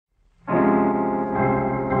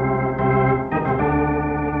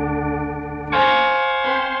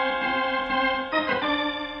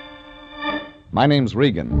My name's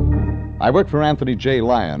Regan. I work for Anthony J.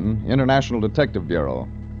 Lyon, International Detective Bureau.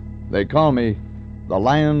 They call me the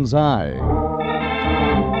Lion's Eye.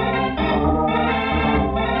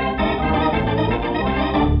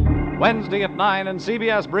 Wednesday at 9, and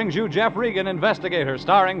CBS brings you Jeff Regan, Investigator,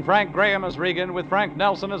 starring Frank Graham as Regan with Frank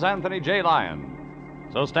Nelson as Anthony J. Lyon.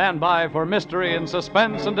 So stand by for mystery and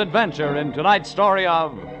suspense and adventure in tonight's story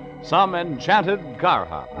of Some Enchanted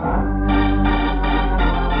Carhop.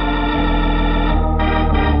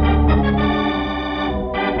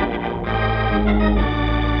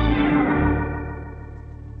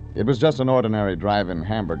 It was just an ordinary drive-in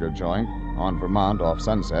hamburger joint on Vermont off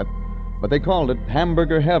Sunset, but they called it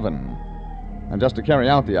Hamburger Heaven. And just to carry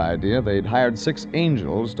out the idea, they'd hired 6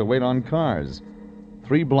 angels to wait on cars.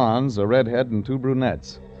 3 blondes, a redhead, and 2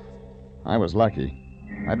 brunettes. I was lucky.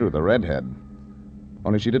 I drew the redhead.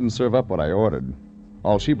 Only she didn't serve up what I ordered.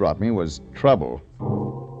 All she brought me was trouble.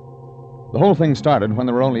 The whole thing started when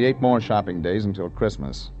there were only 8 more shopping days until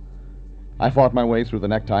Christmas. I fought my way through the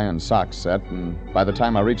necktie and socks set, and by the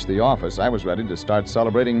time I reached the office, I was ready to start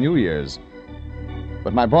celebrating New Year's.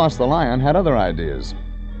 But my boss, the Lion, had other ideas.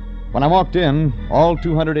 When I walked in, all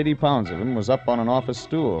 280 pounds of him was up on an office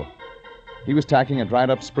stool. He was tacking a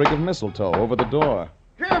dried-up sprig of mistletoe over the door.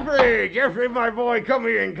 Jeffrey, my boy, come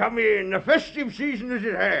in. The festive season is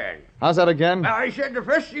at hand. How's that again? I said the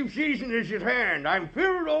festive season is at hand. I'm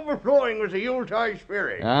filled overflowing with the Yuletide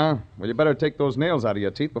spirit. Yeah? Well, you better take those nails out of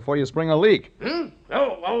your teeth before you spring a leak.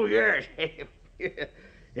 Oh, yes.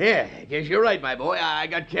 Yeah, I guess you're right, my boy. I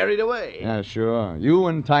got carried away. Yeah, sure. You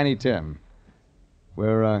and Tiny Tim.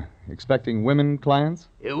 We're, expecting women clients?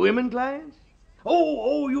 Women clients?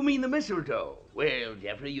 Oh, you mean the mistletoe. Well,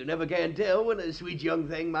 Jeffrey, you never can tell when a sweet young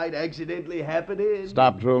thing might accidentally happen in.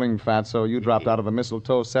 Stop drooling, Fatso. You dropped out of the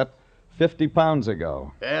mistletoe set 50 pounds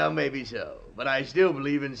ago. Well, maybe so, but I still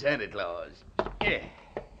believe in Santa Claus. Yeah.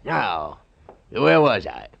 Now, where was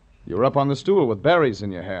I? You were up on the stool with berries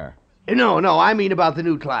in your hair. No, I mean about the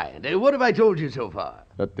new client. What have I told you so far?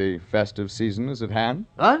 That the festive season is at hand?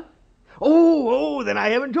 Huh? Oh, then I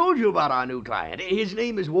haven't told you about our new client. His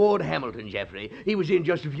name is Ward Hamilton, Jeffrey. He was in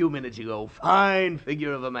just a few minutes ago. Fine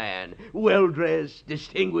figure of a man. Well-dressed,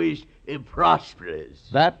 distinguished, prosperous.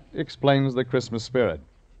 That explains the Christmas spirit.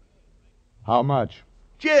 How much?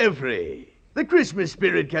 Jeffrey, the Christmas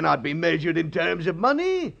spirit cannot be measured in terms of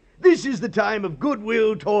money. This is the time of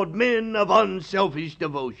goodwill toward men of unselfish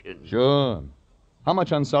devotion. Sure. How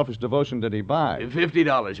much unselfish devotion did he buy?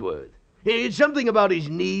 $50 worth. It's something about his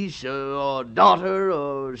niece or daughter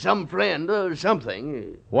or some friend or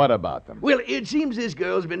something. What about them? Well, it seems this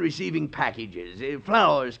girl's been receiving packages,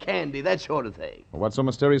 flowers, candy, that sort of thing. Well, what's so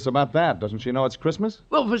mysterious about that? Doesn't she know it's Christmas?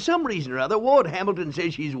 Well, for some reason or other, Ward Hamilton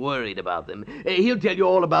says she's worried about them. He'll tell you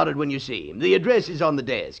all about it when you see him. The address is on the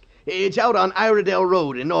desk. It's out on Iredell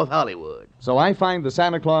Road in North Hollywood. So I find the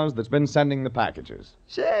Santa Claus that's been sending the packages.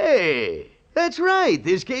 Say, that's right.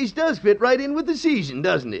 This case does fit right in with the season,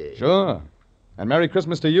 doesn't it? Sure. And Merry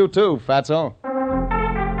Christmas to you, too, Fatso.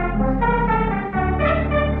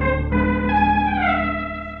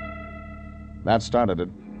 That started it.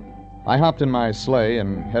 I hopped in my sleigh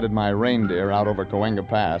and headed my reindeer out over Cahuenga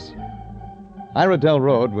Pass. Iredell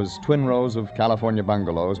Road was twin rows of California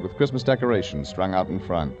bungalows with Christmas decorations strung out in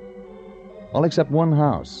front. All except one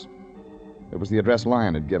house. It was the address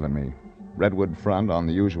Lion had given me. Redwood front on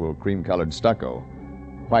the usual cream-colored stucco.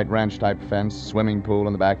 White ranch-type fence, swimming pool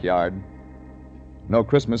in the backyard. No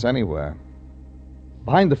Christmas anywhere.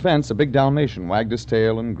 Behind the fence, a big Dalmatian wagged his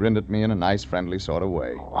tail and grinned at me in a nice, friendly sort of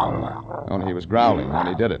way. Only he was growling when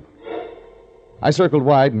he did it. I circled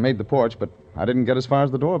wide and made the porch, but I didn't get as far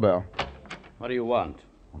as the doorbell. What do you want?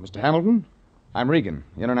 Mr. Hamilton? I'm Regan,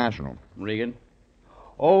 International. Regan?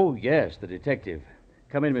 Oh, yes, the detective.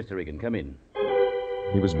 Come in, Mr. Regan, come in.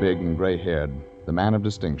 He was big and gray-haired, the man of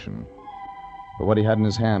distinction. But what he had in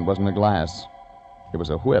his hand wasn't a glass. It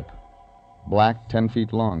was a whip. Black, 10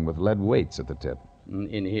 feet long, with lead weights at the tip.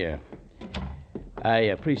 In here. I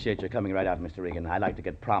appreciate your coming right out, Mr. Regan. I like to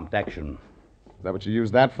get prompt action. Is that what you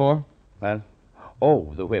used that for? Well?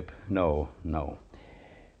 Oh, the whip. No,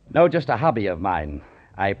 just a hobby of mine.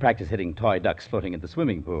 I practice hitting toy ducks floating in the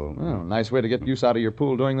swimming pool. Oh, nice way to get use out of your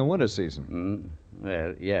pool during the winter season.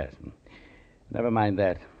 Well, yes. Never mind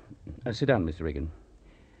that. Sit down, Mr. Regan.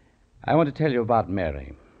 I want to tell you about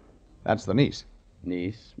Mary. That's the niece.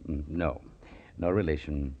 Niece? No. No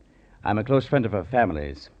relation. I'm a close friend of her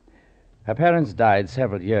family's. Her parents died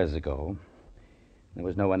several years ago. There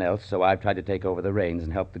was no one else, so I've tried to take over the reins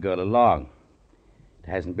and help the girl along. It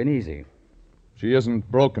hasn't been easy. She isn't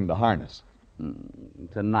broken to harness.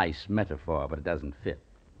 It's a nice metaphor, but it doesn't fit.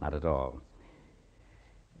 Not at all.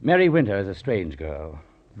 Mary Winter is a strange girl.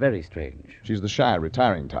 Very strange. She's the shy,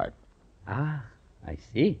 retiring type. Ah, I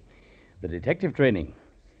see. The detective training.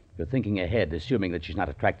 You're thinking ahead, assuming that she's not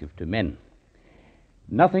attractive to men.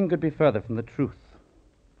 Nothing could be further from the truth.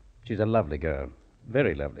 She's a lovely girl.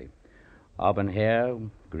 Very lovely. Auburn hair,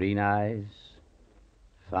 green eyes,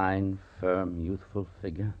 fine, firm, youthful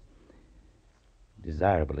figure.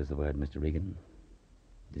 Desirable is the word, Mr. Regan.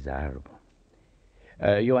 Desirable.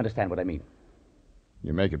 You understand what I mean?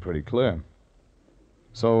 You make it pretty clear.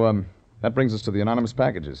 So, that brings us to the anonymous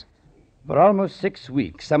packages. For almost 6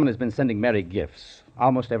 weeks, someone has been sending Mary gifts,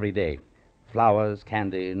 almost every day. Flowers,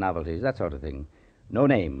 candy, novelties, that sort of thing. No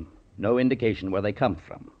name, no indication where they come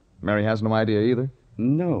from. Mary has no idea either?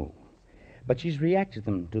 No. But she's reacted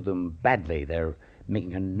to them badly. They're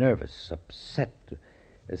making her nervous, upset.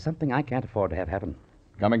 There's something I can't afford to have happen.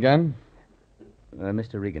 Come again?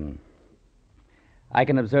 Mr. Regan, I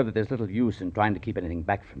can observe that there's little use in trying to keep anything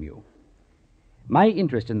back from you. My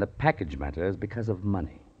interest in the package matter is because of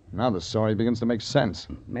money. Now the story begins to make sense.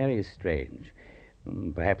 Mary is strange.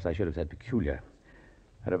 Perhaps I should have said peculiar.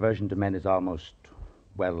 Her aversion to men is almost,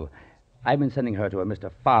 well, I've been sending her to a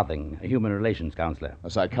Mr. Farthing, a human relations counselor. A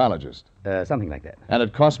psychologist. Something like that. And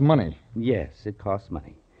it costs money. Yes, it costs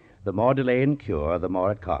money. The more delay in cure, the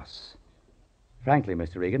more it costs. Frankly,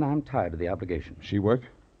 Mr. Regan, I'm tired of the obligation. She work?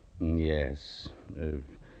 Yes.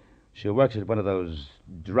 She works at one of those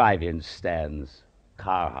drive-in stands.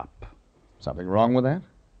 Carhop. Something wrong with that?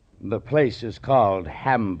 The place is called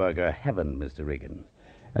Hamburger Heaven, Mr. Regan.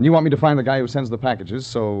 And you want me to find the guy who sends the packages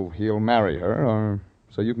so he'll marry her, or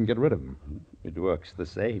so you can get rid of him? It works the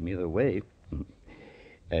same either way.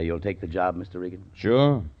 You'll take the job, Mr. Regan?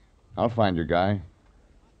 Sure. I'll find your guy.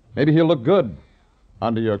 Maybe he'll look good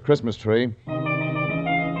under your Christmas tree.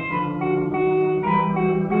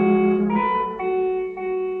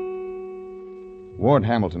 Ward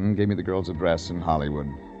Hamilton gave me the girl's address in Hollywood.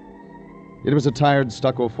 It was a tired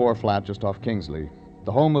stucco 4 flat just off Kingsley,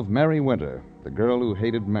 the home of Mary Winter, the girl who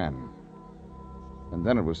hated men. And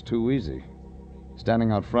then it was too easy.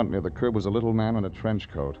 Standing out front near the curb was a little man in a trench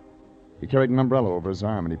coat. He carried an umbrella over his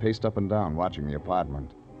arm, and he paced up and down, watching the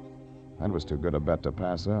apartment. That was too good a bet to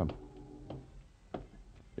pass up.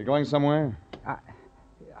 You going somewhere?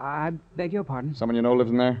 I beg your pardon? Someone you know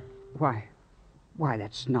lives in there? Why,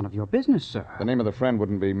 that's none of your business, sir. The name of the friend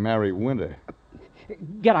wouldn't be Mary Winter.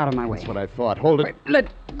 Get out of my way. That's what I thought. Hold it. Wait,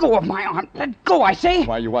 let go of my arm. Let go, I say.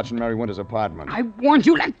 Why are you watching Mary Winter's apartment? I warned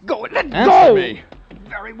you. Let go. Let Answer go. me.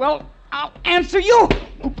 Very well. I'll answer you.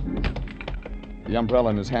 The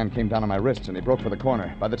umbrella in his hand came down on my wrist, and he broke for the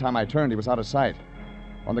corner. By the time I turned, he was out of sight.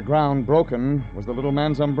 On the ground, broken, was the little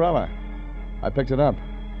man's umbrella. I picked it up.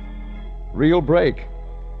 Real break.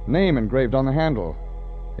 Name engraved on the handle.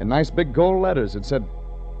 In nice big gold letters, it said,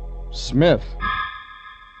 Smith.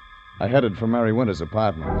 I headed for Mary Winter's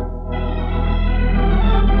apartment.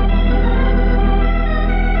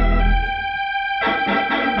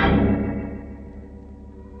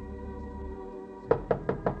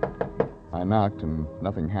 I knocked, and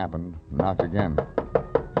nothing happened. Knocked again.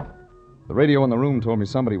 The radio in the room told me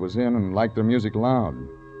somebody was in and liked their music loud.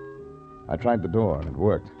 I tried the door, and it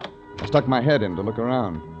worked. I stuck my head in to look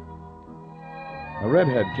around. A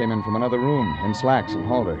redhead came in from another room, in slacks and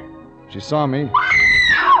halter. She saw me.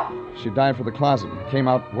 She dived for the closet and came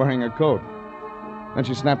out wearing a coat. Then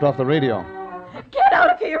she snapped off the radio. Get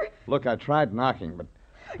out of here! Look, I tried knocking, but...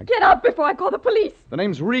 Get out before I call the police! The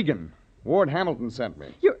name's Regan. Ward Hamilton sent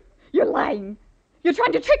me. You're lying. You're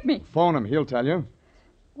trying to trick me. Phone him. He'll tell you.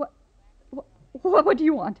 What do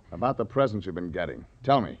you want? About the presents you've been getting.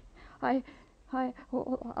 Tell me.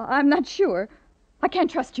 I'm not sure. I can't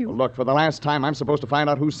trust you. Well, look, for the last time, I'm supposed to find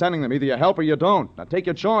out who's sending them. Either you help or you don't. Now, take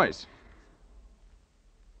your choice.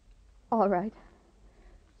 All right.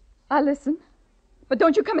 I'll listen. But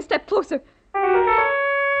don't you come a step closer.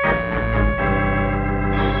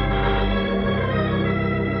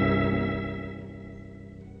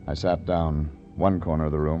 I sat down. One corner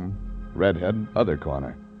of the room. Redhead, other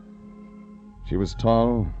corner. She was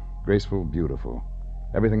tall, graceful, beautiful.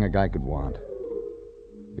 Everything a guy could want.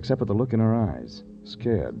 Except for the look in her eyes.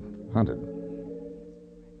 Scared, hunted.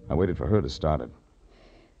 I waited for her to start it.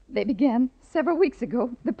 They began several weeks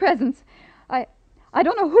ago. The presents. I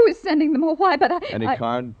don't know who is sending them or why, but Any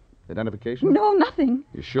card? Identification? No, nothing.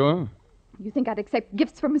 You sure? You think I'd accept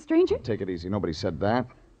gifts from a stranger? Take it easy. Nobody said that.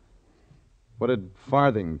 What did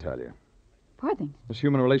Farthing tell you? Farthing? This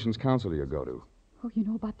human relations counselor you go to. Oh, you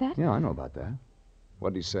know about that? Yeah, I know about that.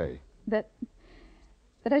 What'd he say? That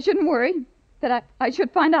I shouldn't worry. That I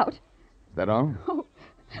should find out. Is that all? Oh,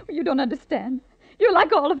 you don't understand. You're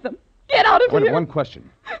like all of them. Get out of Wait, here. one question.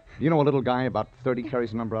 Do you know a little guy about 30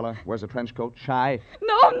 carries an umbrella, wears a trench coat, shy?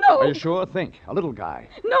 No, no. Are you sure? Think. A little guy.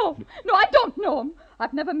 No, I don't know him.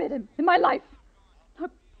 I've never met him in my life.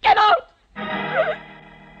 Get out!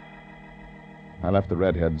 I left the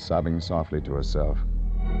redhead sobbing softly to herself.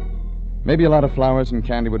 Maybe a lot of flowers and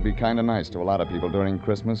candy would be kind of nice to a lot of people during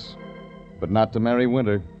Christmas, but not to Mary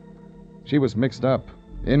Winter. She was mixed up,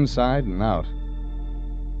 inside and out.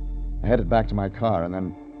 I headed back to my car, and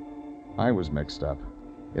then I was mixed up.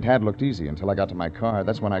 It had looked easy until I got to my car.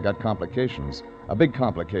 That's when I got complications. A big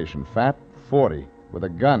complication. Fat, 40, with a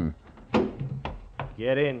gun.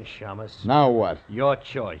 Get in, Shamus. Now what? Your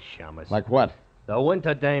choice, Shamus. Like what? The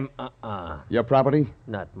winter dame, Your property?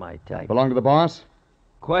 Not my type. Belong to the boss?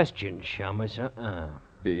 Question, Shamus,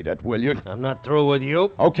 Beat it, will you? I'm not through with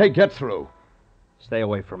you. Okay, get through. Stay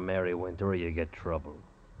away from Mary Winter or you get trouble.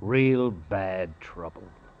 Real bad trouble.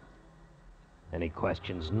 Any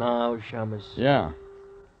questions now, Shamus? Yeah.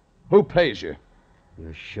 Who pays you?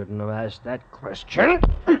 You shouldn't have asked that question.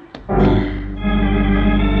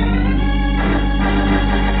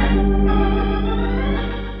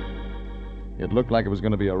 It looked like it was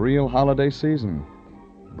going to be a real holiday season.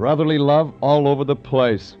 Brotherly love all over the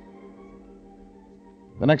place.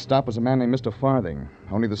 The next stop was a man named Mr. Farthing.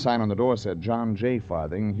 Only the sign on the door said John J.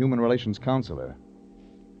 Farthing, Human Relations Counselor.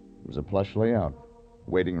 It was a plush layout.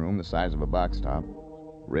 Waiting room the size of a box top.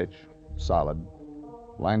 Rich, solid,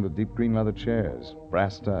 lined with deep green leather chairs,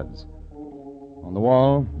 brass studs. On the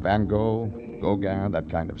wall, Van Gogh, Gauguin, that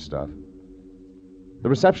kind of stuff. The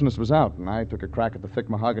receptionist was out, and I took a crack at the thick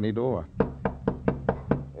mahogany door.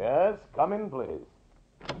 Yes, come in, please.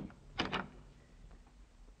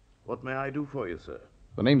 What may I do for you, sir?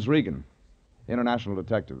 The name's Regan, international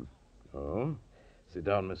detective. Oh, sit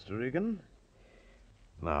down, Mr. Regan.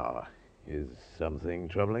 Now, is something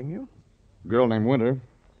troubling you? Girl named Winter,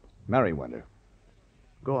 Mary Winter.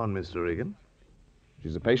 Go on, Mr. Regan.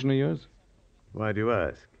 She's a patient of yours? Why do you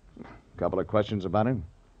ask? A couple of questions about her.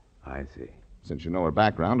 I see. Since you know her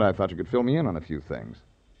background, I thought you could fill me in on a few things.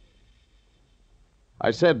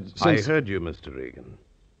 I said since... I heard you, Mr. Regan.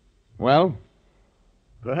 Well?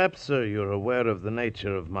 Perhaps, sir, you're aware of the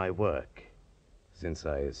nature of my work. Since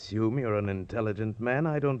I assume you're an intelligent man,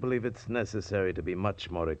 I don't believe it's necessary to be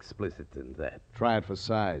much more explicit than that. Try it for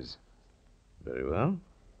size. Very well.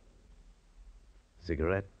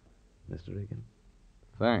 Cigarette, Mr. Regan?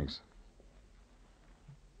 Thanks.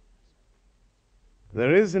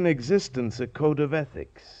 There is in existence a code of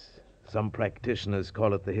ethics. Some practitioners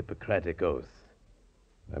call it the Hippocratic Oath.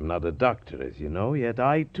 I'm not a doctor, as you know, yet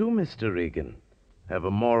I, too, Mr. Regan, have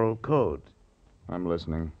a moral code. I'm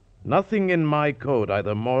listening. Nothing in my code,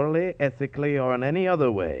 either morally, ethically, or in any other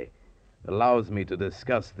way, allows me to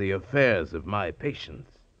discuss the affairs of my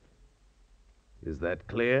patients. Is that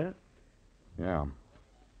clear? Yeah.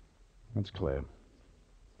 That's clear.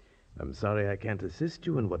 I'm sorry I can't assist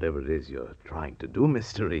you in whatever it is you're trying to do,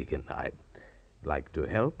 Mr. Regan. I'd like to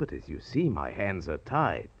help, but as you see, my hands are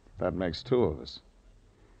tied. That makes two of us.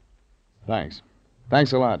 Thanks.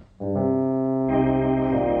 Thanks a lot.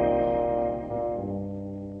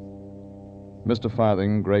 Mr.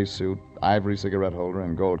 Farthing, gray suit, ivory cigarette holder,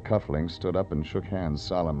 and gold cufflinks, stood up and shook hands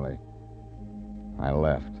solemnly. I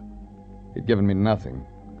left. He'd given me nothing.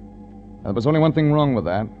 And there was only one thing wrong with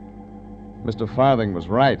that. Mr. Farthing was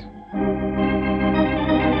right.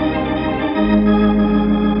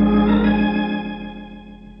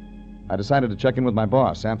 I decided to check in with my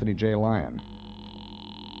boss, Anthony J. Lyon.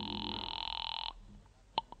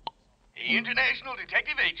 The International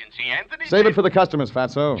Detective Agency, Anthony. Save it for the customers,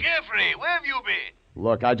 Fatso. Jeffrey, where have you been?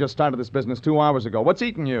 Look, I just started this business 2 hours ago. What's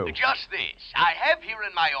eating you? Just this. I have here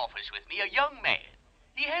in my office with me a young man.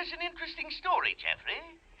 He has an interesting story, Jeffrey.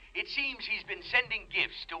 It seems he's been sending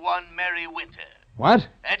gifts to one Mary Winter. What?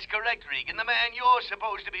 That's correct, Regan, the man you're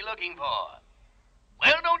supposed to be looking for.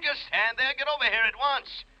 Well, don't just stand there. Get over here at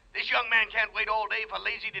once. This young man can't wait all day for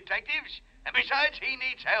lazy detectives. And besides, he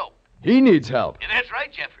needs help. He needs help. Yeah, that's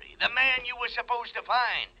right, Jeffrey. The man you were supposed to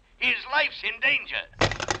find. His life's in danger.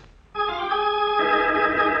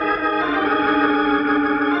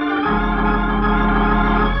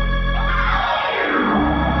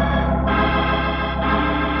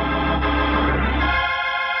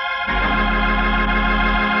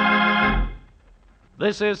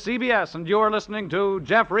 This is CBS, and you're listening to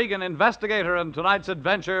Jeff Regan, Investigator, and tonight's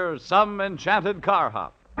adventure, Some Enchanted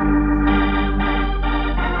Carhop.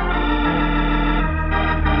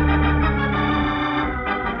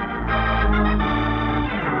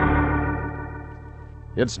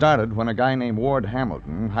 It started when a guy named Ward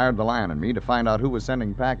Hamilton hired the Lion and me to find out who was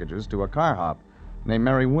sending packages to a Carhop named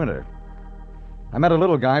Mary Winter. I met a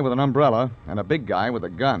little guy with an umbrella and a big guy with a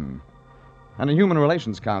gun, and a human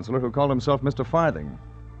relations counselor who called himself Mr. Farthing.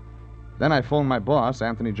 Then I phoned my boss,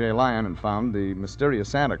 Anthony J. Lyon, and found the mysterious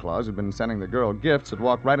Santa Claus who'd been sending the girl gifts had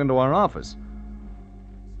walked right into our office.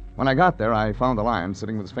 When I got there, I found the Lion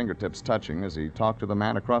sitting with his fingertips touching as he talked to the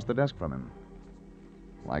man across the desk from him.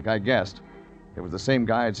 Like I guessed, it was the same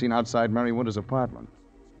guy I'd seen outside Mary Winter's apartment.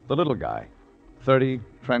 The little guy, 30,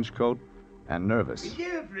 trench coat, and nervous.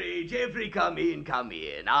 Jeffrey, come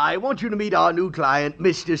in. I want you to meet our new client,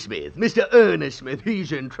 Mr. Smith. Mr. Ernest Smith.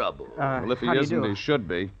 He's in trouble. Well, if he isn't, he should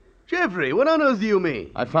be. Jeffrey, what on earth do you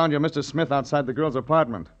mean? I found your Mr. Smith outside the girl's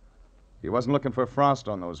apartment. He wasn't looking for frost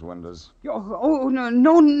on those windows. No,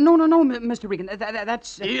 Mr. Regan.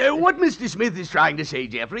 That's... What Mr. Smith is trying to say,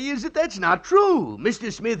 Jeffrey, is that that's not true.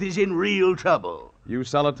 Mr. Smith is in real trouble. You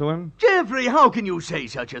sell it to him? Jeffrey, how can you say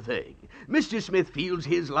such a thing? Mr. Smith feels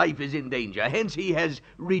his life is in danger, hence he has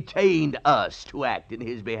retained us to act in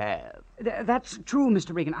his behalf. That's true,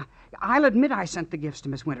 Mr. Regan. I'll admit I sent the gifts to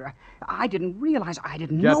Miss Winter. I didn't realize, I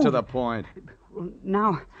didn't know... Get to the point.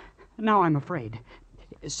 Now I'm afraid.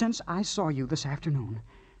 Since I saw you this afternoon,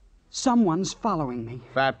 someone's following me.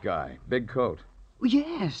 Fat guy, big coat.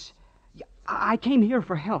 Yes. I came here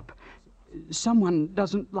for help. Someone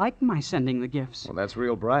doesn't like my sending the gifts. Well, that's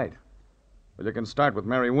real bright. Well, you can start with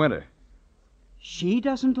Mary Winter. She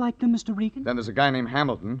doesn't like them, Mr. Regan? Then there's a guy named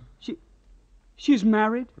Hamilton. She's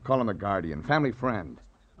married? We call him the Guardian, family friend.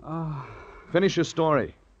 Oh. Finish your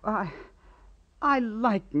story. I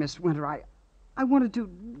like Miss Winter. I wanted to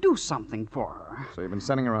do something for her. So you've been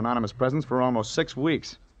sending her anonymous presents for almost 6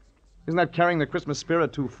 weeks. Isn't that carrying the Christmas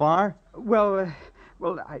spirit too far? Well,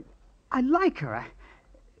 I like her.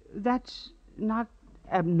 That's not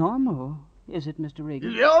abnormal, is it, Mr.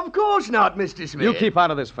 Regan? Of course not, Mr. Smith. You keep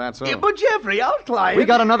out of this, Fatso. But, Jeffrey, our client... We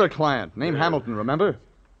got another client named Hamilton, remember?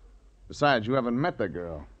 Besides, you haven't met the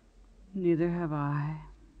girl. Neither have I.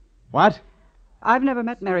 What? I've never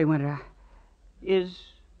met Mary Winter. Is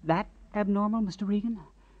that abnormal, Mr. Regan?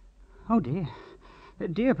 Oh, dear.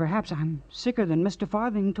 Dear, perhaps I'm sicker than Mr.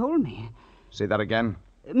 Farthing told me. Say that again?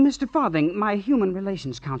 Mr. Farthing, my human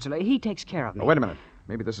relations counselor, he takes care of me. Oh, wait a minute.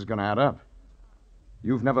 Maybe this is going to add up.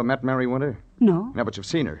 You've never met Mary Winter? No. No, but you've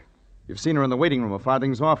seen her. You've seen her in the waiting room of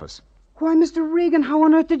Farthing's office. Why, Mr. Regan, how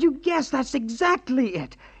on earth did you guess? That's exactly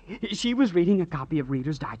it. She was reading a copy of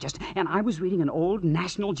Reader's Digest, and I was reading an old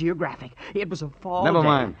National Geographic. It was a fall Never day.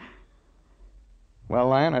 mind. Well,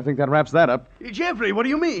 Lion, I think that wraps that up. Jeffrey, what do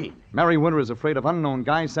you mean? Mary Winter is afraid of unknown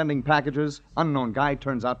guy sending packages. Unknown guy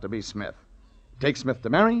turns out to be Smith. Take Smith to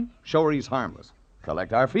Mary, show her he's harmless.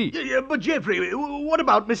 Collect our fee. Yeah, but, Jeffrey, what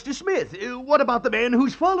about Mr. Smith? What about the man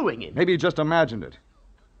who's following him? Maybe you just imagined it.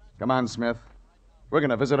 Come on, Smith. We're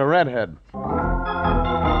going to visit a redhead.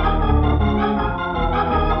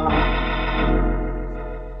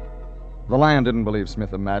 The Lion didn't believe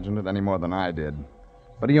Smith imagined it any more than I did.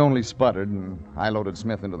 But he only sputtered, and I loaded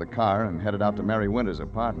Smith into the car and headed out to Mary Winter's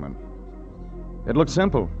apartment. It looked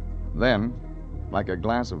simple, then, like a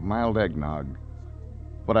glass of mild eggnog.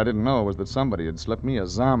 What I didn't know was that somebody had slipped me a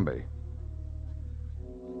zombie.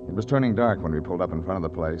 It was turning dark when we pulled up in front of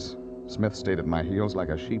the place. Smith stayed at my heels like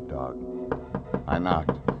a sheepdog. I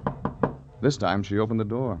knocked. This time she opened the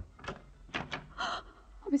door. Oh,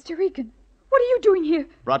 Mr. Regan, what are you doing here?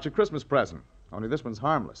 Brought your Christmas present. Only this one's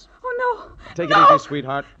harmless. Oh, no. Take No! it easy,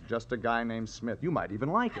 sweetheart. Just a guy named Smith. You might even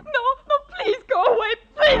like him. No, please go away.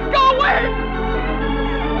 Please go away.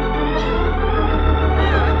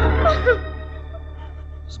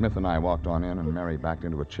 Smith and I walked on in, and Mary backed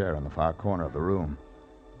into a chair in the far corner of the room.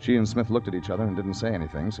 She and Smith looked at each other and didn't say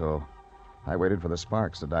anything, so I waited for the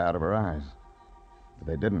sparks to die out of her eyes. But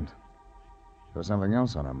they didn't. There was something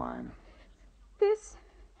else on her mind. This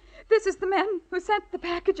is the man who sent the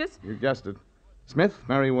packages. You guessed it. Smith,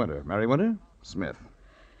 Mary Winter. Mary Winter, Smith.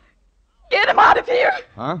 Get him out of here.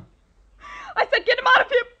 Huh? I said get him out of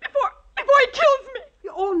here before he kills me.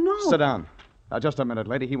 Oh, no. Sit down. Now, just a minute,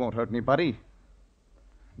 lady. He won't hurt anybody.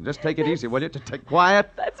 Just take it easy, will you? Just take quiet.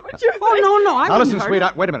 That's what you think. Oh, no, I Now, wouldn't listen, hurt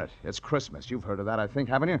sweetheart. Wait a minute. It's Christmas. You've heard of that, I think,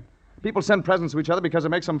 haven't you? People send presents to each other because it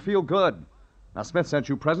makes them feel good. Now, Smith sent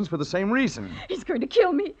you presents for the same reason. He's going to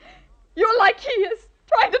kill me. You're like he is,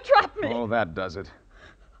 trying to trap me. Oh, that does it.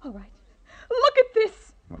 All right. Look at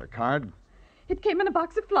this. What, a card? It came in a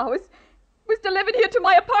box of flowers. Was delivered here to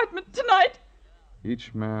my apartment tonight.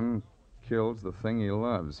 Each man kills the thing he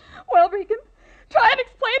loves. Well, Regan, try and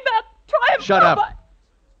explain that. Try and Shut prove up.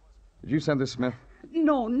 Did you send this, Smith?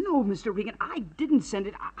 No, Mr. Regan. I didn't send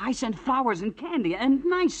it. I sent flowers and candy and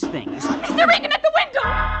nice things. Mr. Regan, at the window!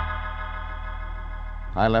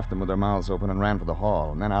 I left them with their mouths open and ran for the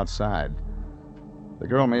hall, and then outside. The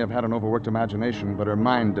girl may have had an overworked imagination, but her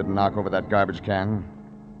mind didn't knock over that garbage can.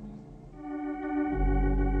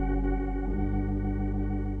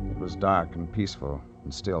 It was dark and peaceful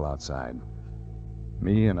and still outside.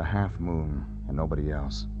 Me and a half moon and nobody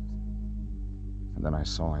else. And then I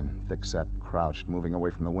saw him, thick-set, crouched, moving away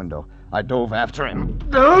from the window. I dove after him.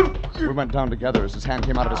 We went down together as his hand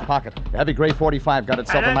came out of his pocket. A heavy gray .45 got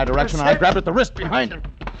itself in my direction, and I grabbed at the wrist behind him.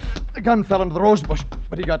 The gun fell into the rose bush,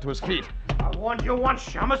 but he got to his feet. I warned you once,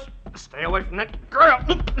 Shamus. Stay away from that girl.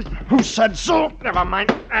 Who said so? Never mind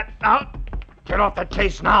that now. Get off the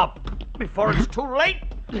case now, before it's too late.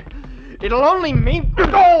 It'll only mean...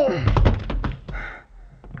 Go!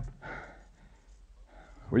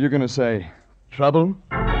 Were you going to say trouble?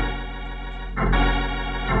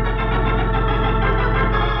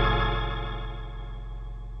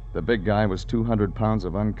 The big guy was 200 pounds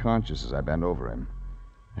of unconscious as I bent over him.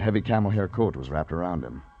 A heavy camel hair coat was wrapped around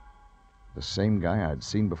him. The same guy I'd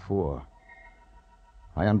seen before.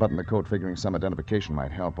 I unbuttoned the coat, figuring some identification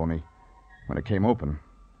might help, only when it came open,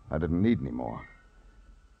 I didn't need any more.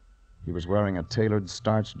 He was wearing a tailored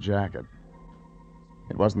starched jacket.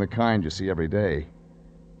 It wasn't the kind you see every day.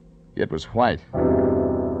 It was white.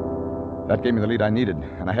 That gave me the lead I needed,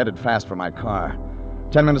 and I headed fast for my car.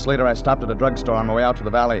 10 minutes later, I stopped at a drugstore on my way out to the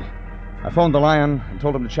valley. I phoned the Lion and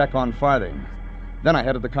told him to check on Farthing. Then I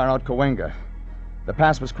headed the car out Cahuenga. The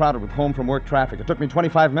pass was crowded with home-from-work traffic. It took me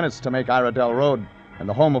 25 minutes to make Iredell Road and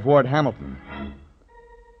the home of Ward Hamilton.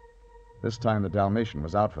 This time, the Dalmatian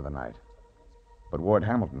was out for the night. But Ward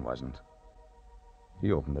Hamilton wasn't.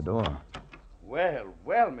 He opened the door. Well,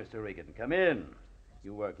 well, Mr. Regan, come in.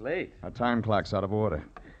 You work late. Our time clock's out of order.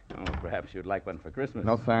 Oh, perhaps you'd like one for Christmas.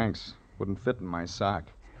 No, thanks. Wouldn't fit in my sock.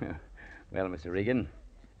 Well, Mr. Regan,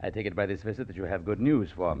 I take it by this visit that you have good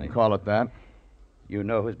news for me. Call it that. You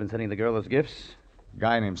know who's been sending the girl those gifts? A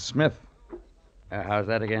guy named Smith. How's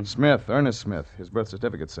that again? Smith, Ernest Smith. His birth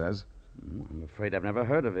certificate says. I'm afraid I've never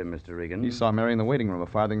heard of him, Mr. Regan. He saw Mary in the waiting room of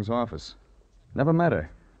Farthing's office. Never met her.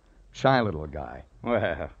 Shy little guy.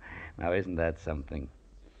 Well, now isn't that something?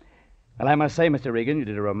 Well, I must say, Mr. Regan, you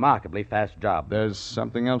did a remarkably fast job. There's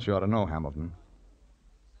something else you ought to know, Hamilton.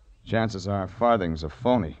 Chances are Farthing's a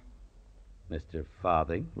phony. Mr.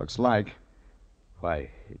 Farthing? Looks like. Why,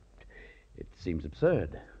 it seems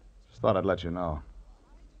absurd. Just thought I'd let you know.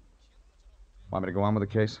 Want me to go on with the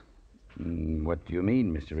case? What do you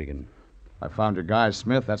mean, Mr. Regan? I found your guy,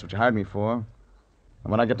 Smith. That's what you hired me for. And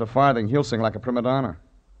when I get to Farthing, he'll sing like a prima donna.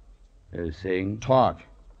 Sing? Talk.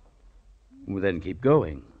 Well, then keep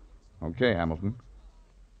going. Okay, Hamilton.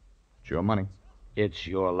 It's your money. It's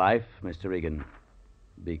your life, Mr. Regan.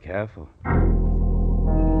 Be careful.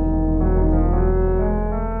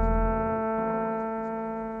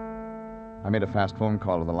 I made a fast phone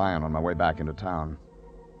call to the Lion on my way back into town,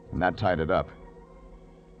 and that tied it up.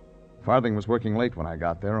 Farthing was working late when I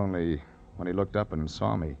got there, only when he looked up and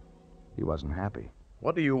saw me, he wasn't happy.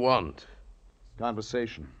 What do you want?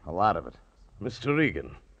 Conversation, a lot of it. Mr.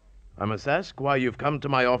 Regan, I must ask why you've come to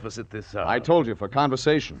my office at this hour. I told you, for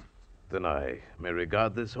conversation. Then I may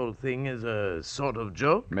regard this whole thing as a sort of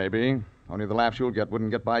joke? Maybe. Only the laughs you'll get wouldn't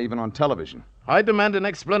get by even on television. I demand an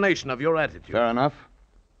explanation of your attitude. Fair enough.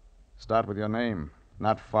 Start with your name.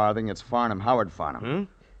 Not Farthing, it's Farnham, Howard Farnham.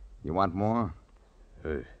 You want more?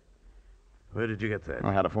 Where did you get that?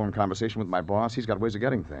 I had a phone conversation with my boss. He's got ways of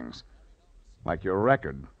getting things. Like your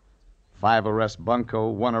record. 5 arrest bunco,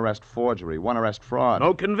 1 arrest forgery, 1 arrest fraud.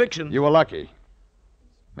 No convictions. You were lucky.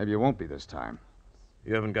 Maybe you won't be this time.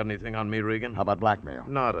 You haven't got anything on me, Regan? How about blackmail?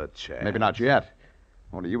 Not a chance. Maybe not yet.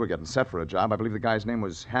 Only you were getting set for a job. I believe the guy's name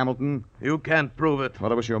was Hamilton. You can't prove it.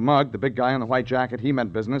 Well, it was your mug. The big guy in the white jacket, he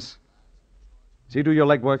meant business. Does he do your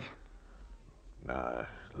legwork?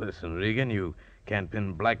 Listen, Regan, you can't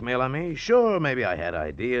pin blackmail on me. Sure, maybe I had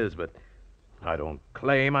ideas, but I don't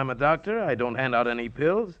claim I'm a doctor. I don't hand out any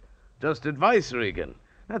pills. Just advice, Regan.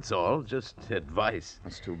 That's all. Just advice.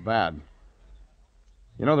 That's too bad.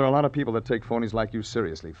 You know, there are a lot of people that take phonies like you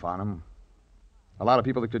seriously, Farnham. A lot of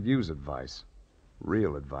people that could use advice.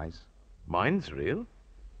 Real advice. Mine's real.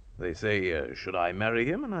 They say, should I marry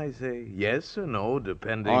him? And I say yes or no,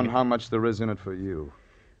 depending... On how much there is in it for you.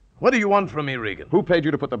 What do you want from me, Regan? Who paid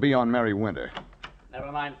you to put the B on Mary Winter?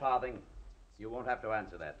 Never mind, Farthing. You won't have to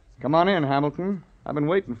answer that. Come on in, Hamilton. I've been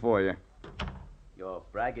waiting for you. You're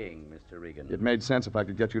bragging, Mr. Regan. It made sense. If I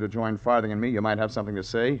could get you to join Farthing and me, you might have something to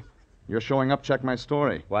say. You're showing up. Check my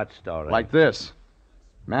story. What story? Like this.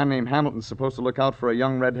 Man named Hamilton's supposed to look out for a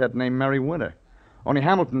young redhead named Mary Winter. Only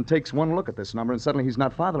Hamilton takes one look at this number, and suddenly he's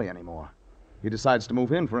not fatherly anymore. He decides to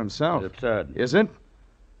move in for himself. It's absurd. Is it?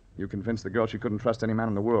 You convinced the girl she couldn't trust any man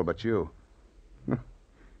in the world but you.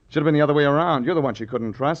 Should have been the other way around. You're the one she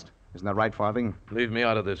couldn't trust. Isn't that right, Farthing? Leave me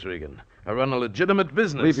out of this, Regan. I run a legitimate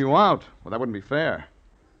business. Leave you out? Well, that wouldn't be fair.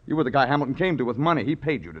 You were the guy Hamilton came to with money. He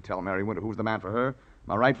paid you to tell Mary Winter who's the man for her.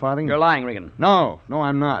 Am I right, Farthing? You're lying, Regan. No,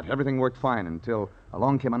 I'm not. Everything worked fine until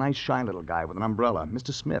along came a nice, shy little guy with an umbrella,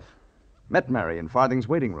 Mr. Smith. Met Mary in Farthing's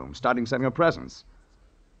waiting room, starting sending her presents.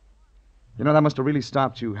 You know, that must have really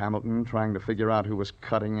stopped you, Hamilton, trying to figure out who was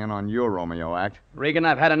cutting in on your Romeo act. Regan,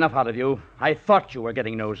 I've had enough out of you. I thought you were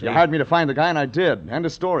getting nosy. You hired me to find the guy, and I did. End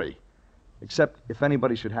of story. Except if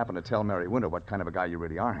anybody should happen to tell Mary Winter what kind of a guy you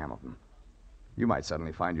really are, Hamilton, you might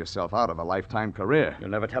suddenly find yourself out of a lifetime career. You'll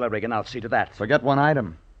never tell her, Regan. I'll see to that. Forget one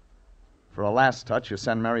item. For a last touch, you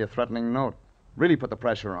send Mary a threatening note. Really put the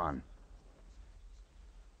pressure on.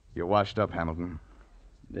 You're washed up, Hamilton.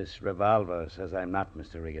 This revolver says I'm not,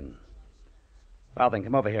 Mr. Regan. Farthing,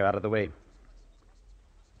 come over here, out of the way.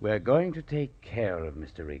 We're going to take care of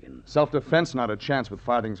Mr. Regan. Self-defense, not a chance with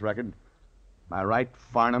Farthing's record. Am I right,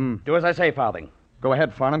 Farnham? Do as I say, Farthing. Go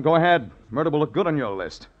ahead, Farnham, go ahead. Murder will look good on your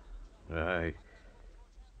list. I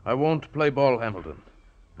won't play ball, Hamilton.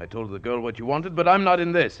 I told the girl what you wanted, but I'm not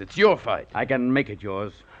in this. It's your fight. I can make it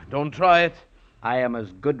yours. Don't try it. I am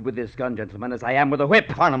as good with this gun, gentlemen, as I am with a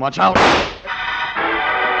whip. Farnham, watch out!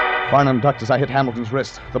 Farnham ducked as I hit Hamilton's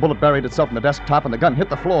wrist. The bullet buried itself in the desktop, and the gun hit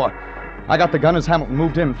the floor. I got the gun as Hamilton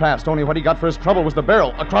moved in fast. Only what he got for his trouble was the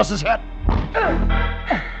barrel across his head.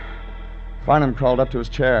 Farnham crawled up to his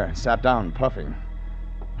chair and sat down, puffing.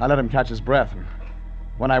 I let him catch his breath. And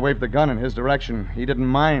when I waved the gun in his direction, he didn't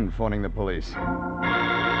mind phoning the police.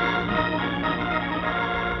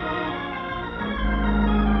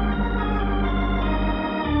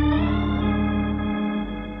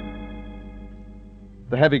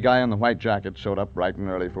 The heavy guy in the white jacket showed up bright and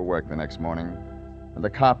early for work the next morning, and the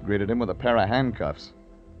cop greeted him with a pair of handcuffs.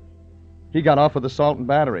 He got off with assault and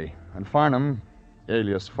battery, and Farnham,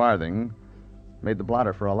 alias Farthing, made the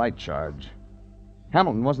blotter for a light charge.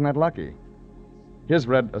 Hamilton wasn't that lucky. His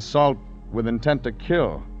read assault with intent to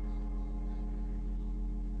kill.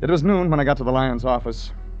 It was noon when I got to the Lion's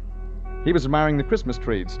office. He was admiring the Christmas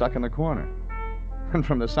tree stuck in the corner. And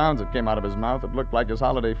from the sounds that came out of his mouth, it looked like his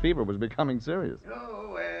holiday fever was becoming serious.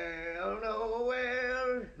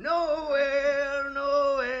 Nowhere.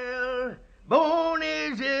 Born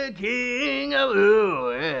is the king of...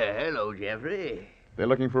 Oh, hello, Jeffrey. They're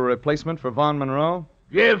looking for a replacement for Vaughn Monroe?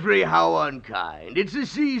 Jeffrey, how unkind. It's the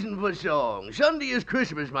season for songs. Sunday is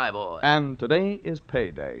Christmas, my boy. And today is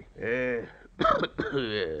payday. So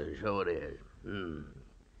it is.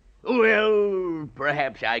 Well,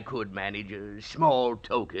 perhaps I could manage a small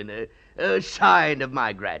token, a sign of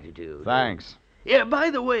my gratitude. Thanks. Yeah, by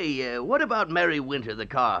the way, what about Mary Winter, the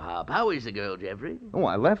Carhop? How is the girl, Jeffrey? Oh,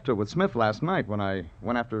 I left her with Smith last night when I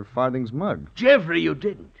went after Farthing's mug. Jeffrey, you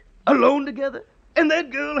didn't. Alone together? And that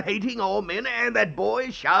girl hating all men, and that boy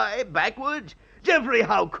shy, backwards? Jeffrey,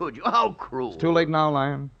 how could you? How cruel. It's too late now,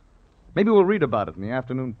 Lion. Maybe we'll read about it in the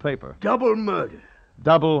afternoon paper. Double murder.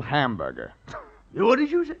 Double hamburger. What did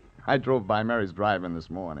you say? I drove by Mary's drive-in this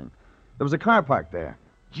morning. There was a car parked there.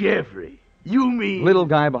 Jeffrey, you mean... Little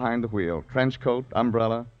guy behind the wheel, trench coat,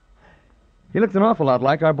 umbrella. He looked an awful lot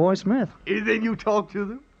like our boy Smith. Then you talked to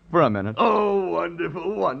them? For a minute. Oh,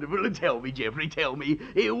 wonderful, wonderful. Tell me, Jeffrey, tell me.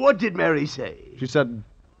 What did Mary say? She said,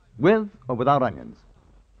 with or without onions.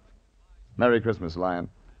 Merry Christmas, Lion.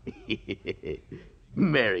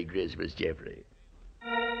 Merry Christmas, Jeffrey.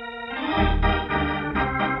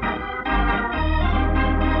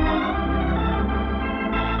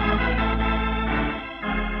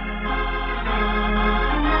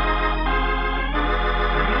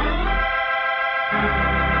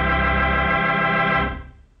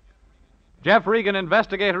 Jeff Regan,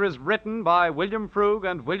 Investigator, is written by William Frug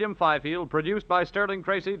and William Fifield, produced by Sterling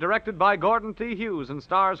Tracy, directed by Gordon T. Hughes, and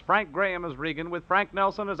stars Frank Graham as Regan with Frank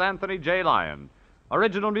Nelson as Anthony J. Lyon.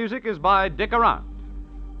 Original music is by Dick Arant.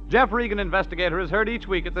 Jeff Regan, Investigator, is heard each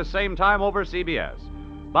week at the same time over CBS.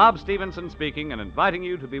 Bob Stevenson speaking and inviting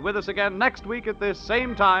you to be with us again next week at this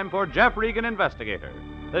same time for Jeff Regan, Investigator.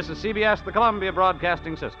 This is CBS, the Columbia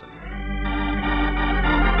Broadcasting System.